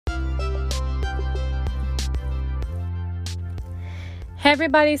Hey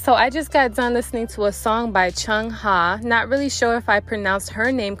everybody, so I just got done listening to a song by Chung Ha. Not really sure if I pronounced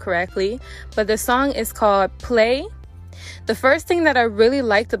her name correctly, but the song is called Play. The first thing that I really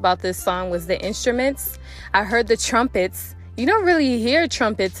liked about this song was the instruments. I heard the trumpets. You don't really hear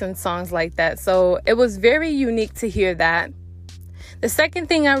trumpets in songs like that, so it was very unique to hear that. The second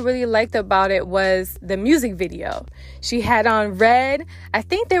thing I really liked about it was the music video. She had on red. I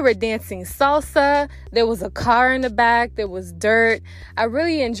think they were dancing salsa. There was a car in the back. There was dirt. I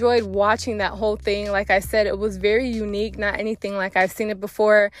really enjoyed watching that whole thing. Like I said, it was very unique, not anything like I've seen it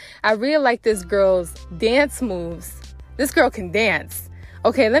before. I really like this girl's dance moves. This girl can dance.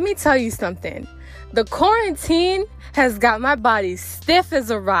 Okay, let me tell you something. The quarantine has got my body stiff as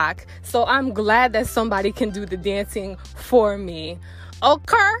a rock, so I'm glad that somebody can do the dancing for me.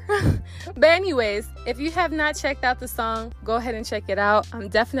 Okay? But anyways, if you have not checked out the song, go ahead and check it out. I'm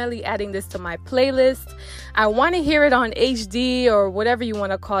definitely adding this to my playlist. I want to hear it on HD or whatever you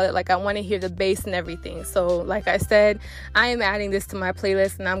want to call it. Like, I want to hear the bass and everything. So, like I said, I am adding this to my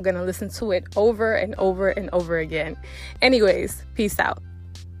playlist and I'm going to listen to it over and over and over again. Anyways, peace out.